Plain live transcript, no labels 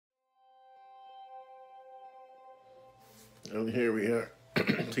And here we are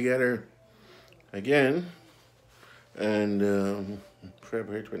together again, and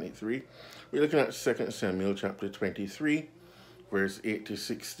February 23. We're looking at 2 Samuel chapter 23, verse 8 to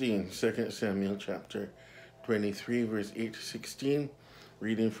 16. 2 Samuel chapter 23, verse 8 to 16,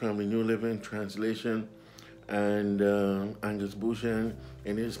 reading from the New Living Translation. And Angus Buchan,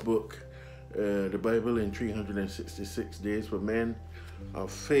 in his book, The Bible in 366 Days for Men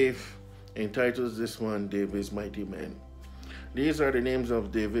of Faith, entitles this one, David's Mighty Men. These are the names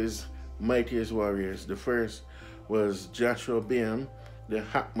of David's mightiest warriors. The first was Jashobeam, the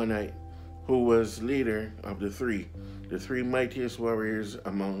Hakmonite, who was leader of the three mightiest warriors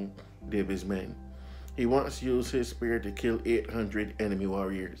among David's men. He once used his spear to kill 800 enemy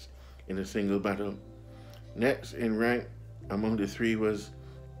warriors in a single battle. Next in rank among the three was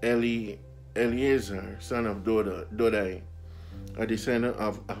Eleazar, son of Dodai, a descendant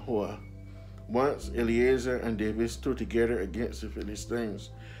of Ahoah. Once Eleazar and David stood together against the Philistines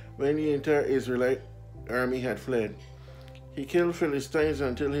when the entire Israelite army had fled. He killed Philistines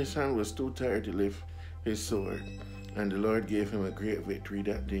until his hand was too tired to lift his sword, and the Lord gave him a great victory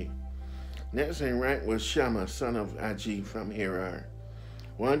that day. Next in rank was Shammah, son of Agi from Herar.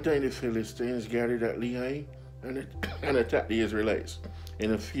 One time the Philistines gathered at Lehi and attacked the Israelites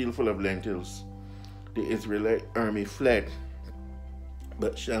in a field full of lentils. The Israelite army fled,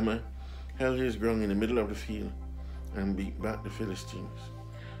 but Shammah held his ground in the middle of the field and beat back the Philistines.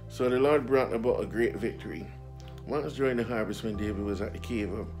 So the Lord brought about a great victory. Once during the harvest, when David was at the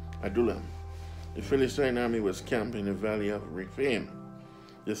cave of Adullam, the Philistine army was camped in the valley of Rephaim.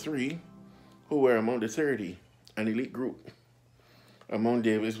 The three, who were among the 30, an elite group among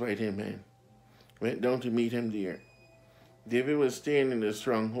David's right-hand men, went down to meet him there. David was staying in the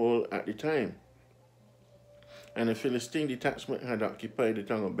stronghold at the time, and a Philistine detachment had occupied the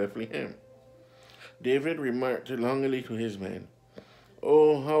town of Bethlehem. David remarked longingly to his men,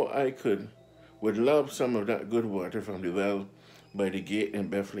 "Oh, how I would love some of that good water from the well by the gate in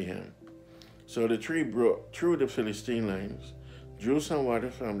Bethlehem." So the three broke through the Philistine lines, drew some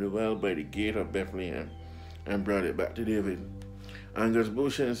water from the well by the gate of Bethlehem, and brought it back to David. Angus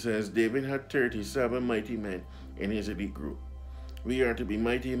Buchan says David had 37 mighty men in his elite group. We are to be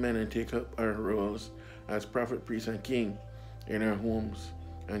mighty men and take up our roles as prophet, priest, and king in our homes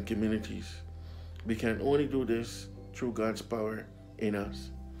and communities. We can only do this through God's power in us.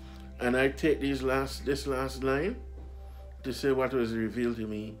 And I take this last line to say what was revealed to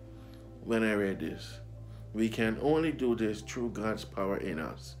me when I read this. We can only do this through God's power in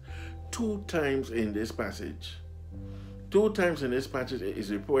us. Two times in this passage it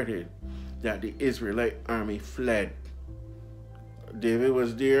is reported that the Israelite army fled. David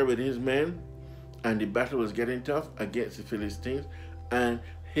was there with his men, and the battle was getting tough against the Philistines, and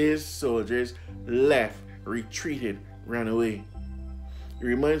his soldiers left, retreated, ran away. It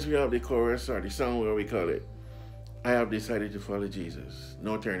reminds me of the chorus, or the song where we call it, "I have decided to follow Jesus,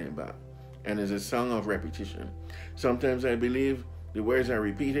 no turning back." And it's a song of repetition. Sometimes I believe the words are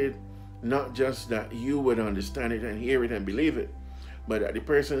repeated, not just that you would understand it and hear it and believe it, but that the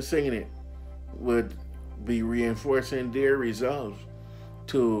person singing it would be reinforcing their resolve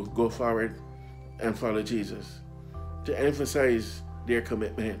to go forward and follow Jesus, to emphasize their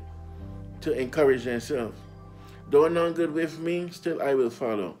commitment, to encourage themselves. Though none good with me, still I will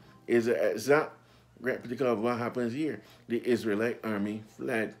follow, is an exact replica of what happens here. The Israelite army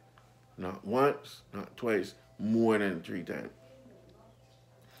fled, not once, not twice, more than 3 times,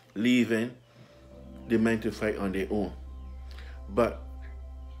 leaving the men to fight on their own. But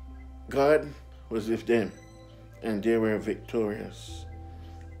God was with them, and they were victorious.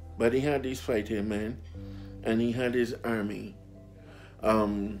 But he had these fighting men, and he had his army.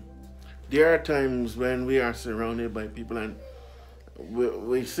 There are times when we are surrounded by people, and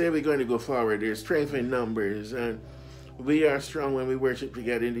we say we're going to go forward. There's strength in numbers, and we are strong when we worship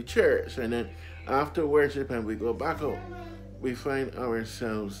together in the church. And then after worship, and we go back out, we find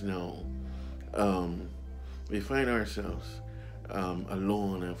ourselves now, alone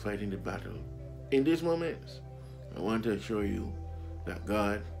and fighting the battle. In these moments, I want to assure you that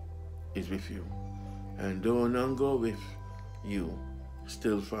God is with you. And though none go with you,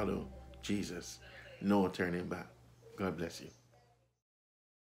 still follow Jesus. No turning back. God bless you.